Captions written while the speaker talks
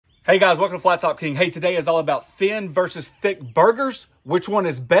Hey guys, welcome to Flat Top King. Hey, today is all about thin versus thick burgers. Which one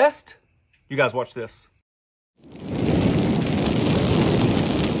is best? You guys watch this.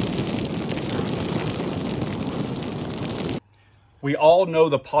 We all know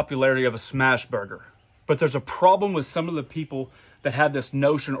the popularity of a smash burger, but there's a problem with some of the people that have this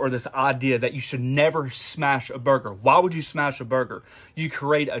notion or this idea that you should never smash a burger. Why would you smash a burger? You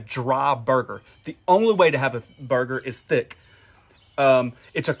create a dry burger. The only way to have a burger is thick.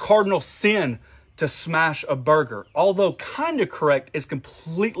 It's a cardinal sin to smash a burger. Although kind of correct, is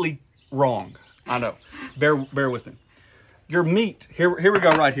completely wrong. I know. Bear with me. Your meat, here we go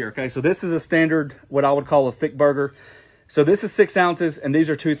right here. Okay, so this is a standard, what I would call a thick burger. So this is 6 ounces, and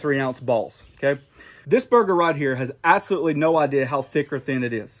these are 2 3-ounce balls. Okay, this burger right here has absolutely no idea how thick or thin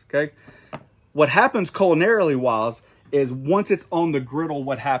it is. Okay, what happens culinarily wise is once it's on the griddle,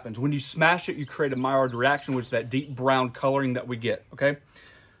 what happens? When you smash it, you create a Maillard reaction, which is that deep brown coloring that we get, okay?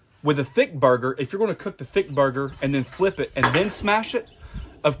 With a thick burger, if you're gonna cook the thick burger and then flip it and then smash it,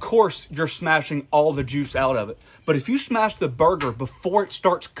 of course, you're smashing all the juice out of it. But if you smash the burger before it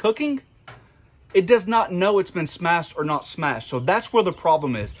starts cooking, it does not know it's been smashed or not smashed. So that's where the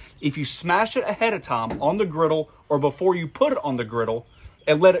problem is. If you smash it ahead of time on the griddle or before you put it on the griddle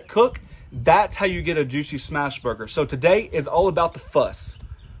and let it cook, that's how you get a juicy smash burger. So today is all about the fuss.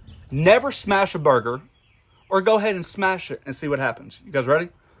 Never smash a burger, or go ahead and smash it and see what happens. You guys ready?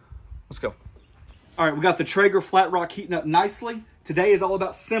 Let's go. All right, we got the Traeger Flat Rock heating up nicely. Today is all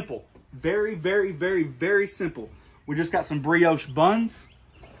about simple. Very, very, very, very simple. We just got some brioche buns.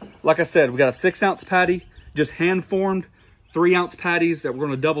 Like I said, we got a 6-ounce patty, just hand-formed 3-ounce patties that we're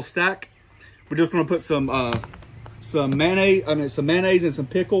gonna double stack. We're just gonna put some mayonnaise and some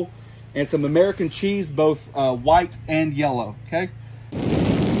pickle, and some American cheese, both white and yellow, okay?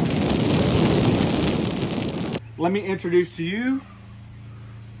 Let me introduce to you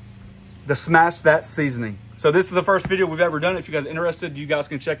the Smash That seasoning. So this is the first video we've ever done. If you guys are interested, you guys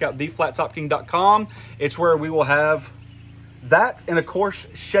can check out theflattopking.com. It's where we will have that and, of course,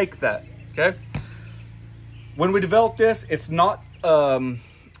 shake that, okay? When we developed this, it's not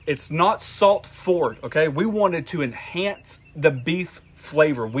salt forward, okay? We wanted to enhance the beef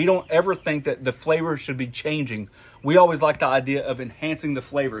flavor. We don't ever think that the flavor should be changing. We always like the idea of enhancing the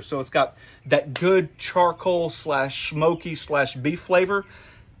flavor. So it's got that good charcoal slash smoky slash beef flavor.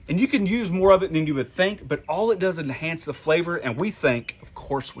 And you can use more of it than you would think, but all it does is enhance the flavor. And we think, of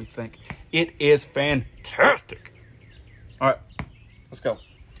course we think, it is fantastic. All right, let's go.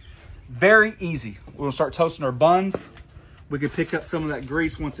 Very easy. We're gonna start toasting our buns. We can pick up some of that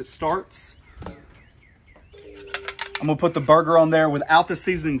grease once it starts. I'm gonna put the burger on there without the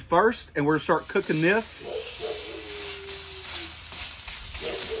seasoning first, and we're gonna start cooking this.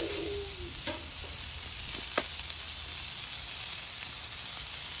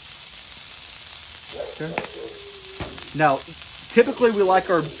 Okay. Now, typically we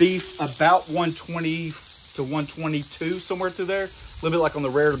like our beef about 120 to 122, somewhere through there. A little bit like on the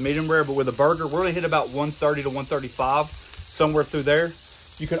rare to medium rare, but with a burger, we're gonna hit about 130 to 135, somewhere through there.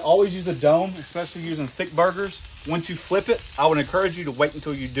 You can always use a dome, especially using thick burgers. Once you flip it, I would encourage you to wait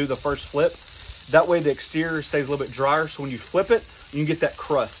until you do the first flip. That way the exterior stays a little bit drier. So when you flip it, you can get that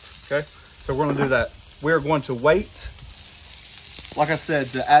crust, okay? So we're gonna do that. We're going to wait, like I said,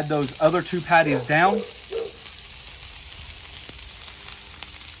 to add those other 2 patties down.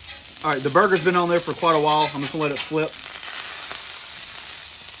 All right, the burger's been on there for quite a while. I'm just gonna let it flip.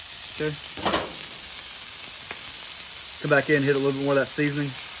 Okay. Come back in, hit a little bit more of that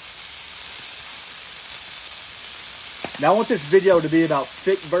seasoning. Now I want this video to be about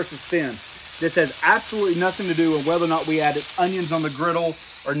thick versus thin. This has absolutely nothing to do with whether or not we added onions on the griddle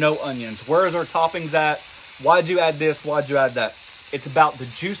or no onions. Where is our toppings at? Why'd you add this? Why'd you add that? It's about the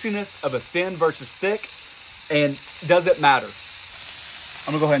juiciness of a thin versus thick, and does it matter?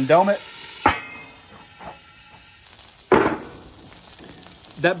 I'm gonna go ahead and dome it.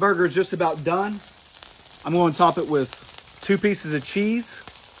 That burger is just about done. I'm going to top it with 2 pieces of cheese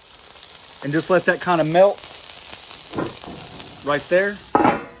and just let that kind of melt right there.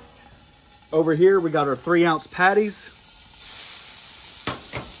 Over here, we got our 3-ounce patties.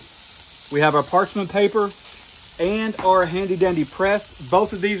 We have our parchment paper and our handy dandy press.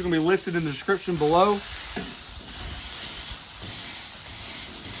 Both of these are going to be listed in the description below.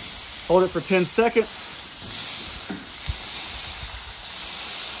 Hold it for 10 seconds.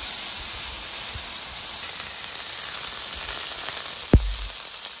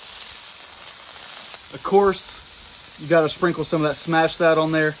 Of course, you got to sprinkle some of that Smash That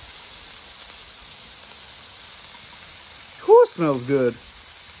on there. Whew, it smells good.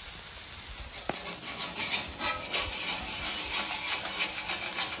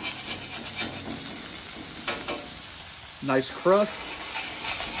 Nice crust.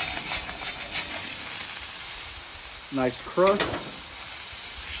 Nice crust.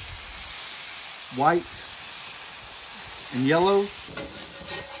 White and yellow.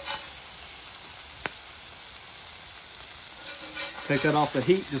 Take that off the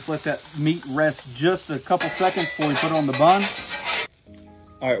heat. Just let that meat rest just a couple seconds before we put it on the bun.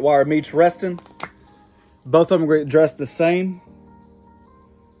 All right, while our meat's resting, both of them are going to get dressed the same.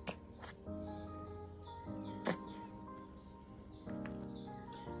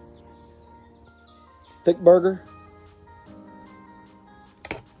 Thick burger.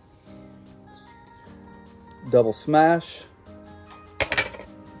 Double smash.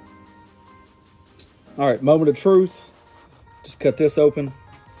 All right, moment of truth. Just cut this open.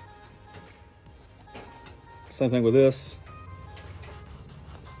 Same thing with this.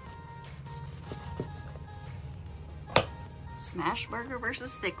 Smash burger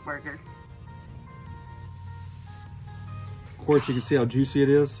versus thick burger. Of course, you can see how juicy it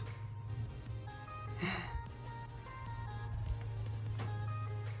is.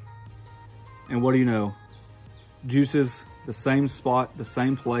 And what do you know? Juices, the same spot, the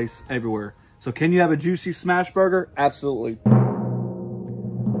same place, everywhere. So can you have a juicy smash burger? Absolutely.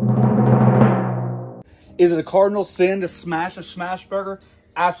 Is it a cardinal sin to smash a smash burger?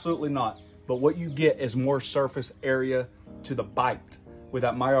 Absolutely not. But what you get is more surface area to the bite. With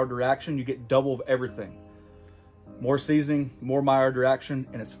that Maillard reaction, you get double of everything. More seasoning, more Maillard reaction,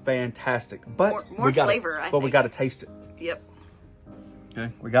 and it's fantastic. But more flavor, I think. we got to taste it. Yep. Okay,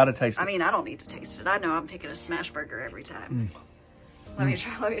 we got to taste it. I mean, I don't need to taste it. I know I'm picking a smash burger every time. Let me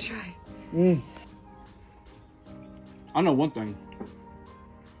try. I know one thing.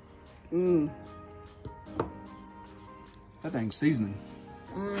 That dang seasoning.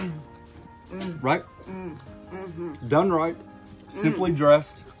 Right? Done right. Simply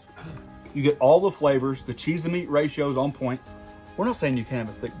dressed. You get all the flavors. The cheese to meat ratio is on point. We're not saying you can't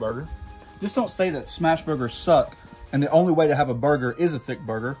have a thick burger. Just don't say that smash burgers suck and the only way to have a burger is a thick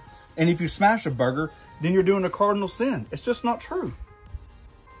burger. And if you smash a burger, then you're doing a cardinal sin. It's just not true.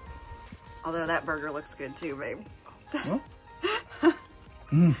 Although that burger looks good too, babe. Well,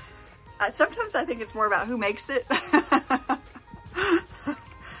 sometimes I think it's more about who makes it than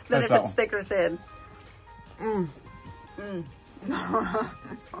if it's thick or thin.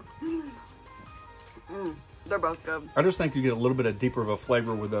 They're both good. I just think you get a little bit of deeper of a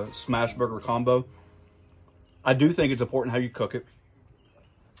flavor with a smash burger combo. I do think it's important how you cook it.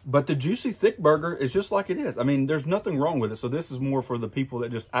 But the juicy thick burger is just like it is. I mean, there's nothing wrong with it. So this is more for the people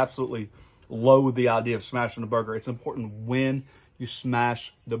that just absolutely loathe the idea of smashing a burger. It's important when you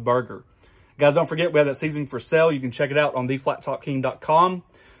smash the burger. Guys, don't forget, we have that seasoning for sale. You can check it out on theflattopking.com.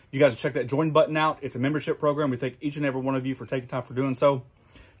 You guys check that join button out. It's a membership program. We thank each and every one of you for taking time for doing so.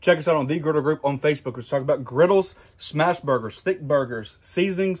 Check us out on the Griddle group on Facebook. We're talking about griddles, smash burgers, thick burgers,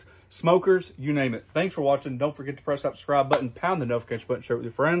 seasonings, smokers, you name it. Thanks for watching. Don't forget to press that subscribe button, pound the notification button, share it with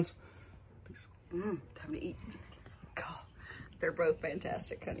your friends. Peace. Time to eat. God, they're both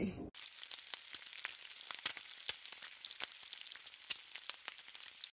fantastic, honey.